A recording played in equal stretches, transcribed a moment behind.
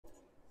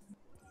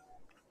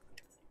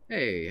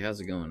Hey, how's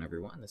it going,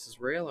 everyone? This is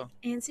Raylo,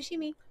 And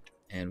sashimi.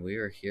 and we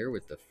are here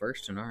with the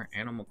first in our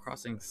Animal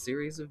Crossing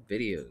series of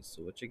videos.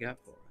 So, what you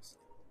got for us?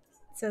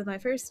 So my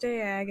first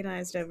day, I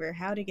agonized over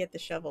how to get the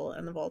shovel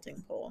and the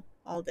vaulting pole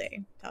all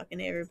day, talking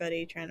to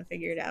everybody, trying to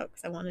figure it out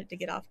because I wanted to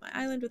get off my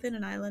island within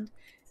an island,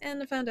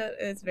 and I found out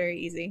it's very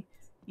easy.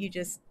 You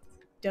just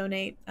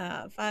donate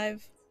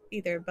five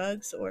either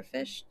bugs or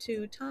fish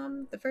to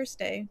Tom the first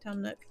day,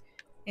 Tom Nook,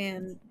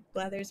 and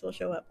Blathers will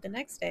show up the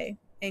next day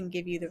and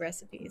give you the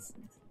recipes,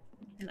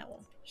 and I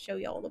will show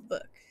you all the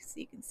book so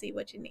you can see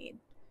what you need.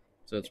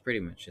 So, it's pretty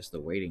much just a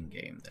waiting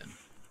game then.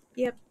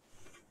 Yep.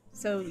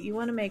 So you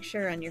want to make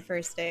sure on your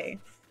first day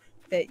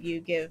that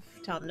you give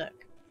Tom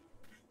Nook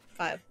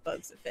five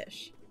bugs of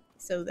fish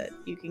so that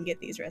you can get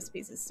these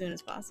recipes as soon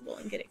as possible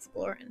and get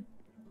exploring.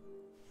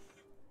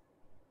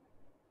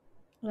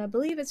 And I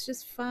believe it's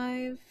just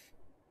five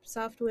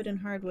softwood and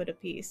hardwood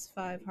apiece,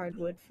 five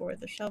hardwood for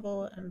the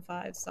shovel and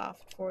five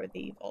soft for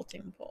the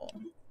vaulting pole.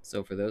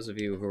 So, for those of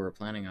you who are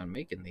planning on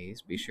making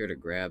these, be sure to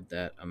grab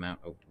that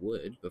amount of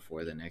wood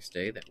before the next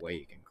day. That way,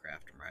 you can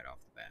craft them right off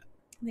the bat.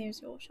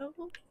 There's your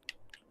shovel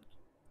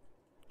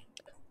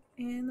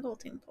and the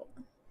vaulting pole.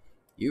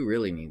 You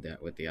really need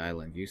that with the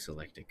island you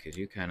selected because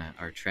you kind of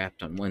are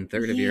trapped on one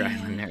third of your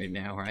island Yeah, right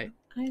now, right?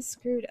 I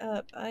screwed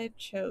up. I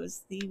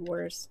chose the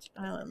worst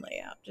island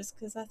layout just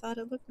because I thought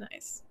it looked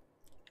nice.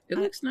 It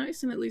I, looks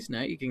nice, and at least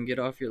now you can get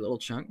off your little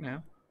chunk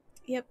now.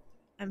 yep,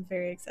 I'm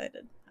very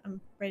excited.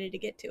 I'm ready to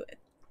get to it.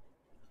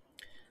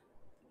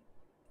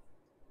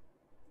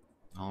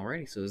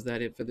 Alrighty, so is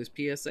that it for this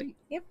PSA?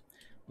 Yep.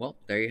 Well,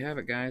 there you have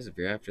it, guys. If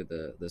you're after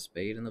the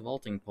spade and the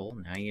vaulting pole,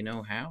 now you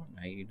know how.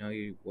 Now you know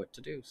what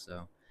to do.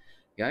 So,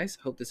 guys,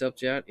 hope this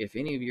helped you out. If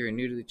any of you are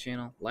new to the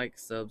channel, like,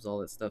 subs, all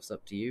that stuff's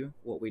up to you.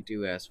 What we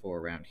do ask for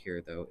around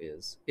here, though,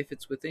 is if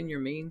it's within your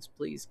means,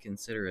 please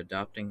consider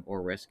adopting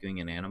or rescuing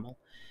an animal.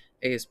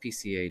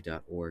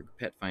 ASPCA.org,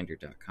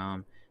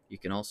 petfinder.com. You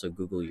can also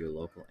Google your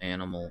local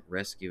animal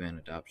rescue and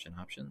adoption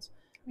options.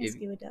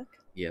 Rescue a duck.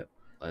 Yep,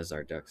 as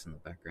our ducks in the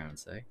background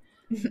say.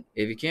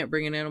 If you can't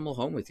bring an animal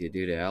home with you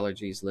due to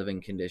allergies, living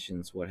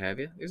conditions, what have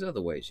you, there's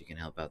other ways you can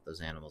help out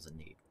those animals in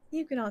need.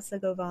 You can also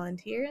go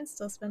volunteer and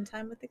still spend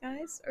time with the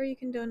guys, or you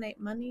can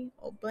donate money,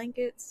 old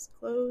blankets,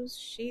 clothes,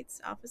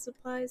 sheets, office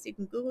supplies. You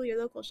can Google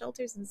your local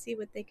shelters and see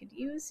what they could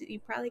use. You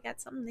probably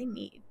got something they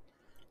need.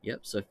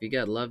 Yep, so if you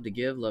got love to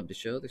give, love to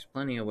show, there's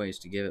plenty of ways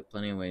to give it,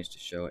 plenty of ways to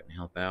show it and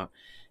help out.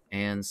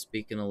 And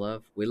speaking of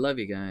love, we love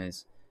you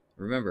guys.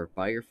 Remember,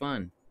 buy your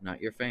fun, not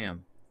your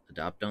fam.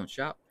 Adopt, don't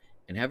shop.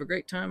 And have a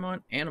great time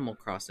on Animal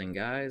Crossing,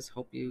 guys.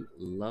 Hope you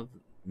love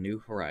New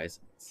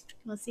Horizons.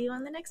 We'll see you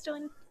on the next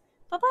one.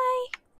 Bye bye!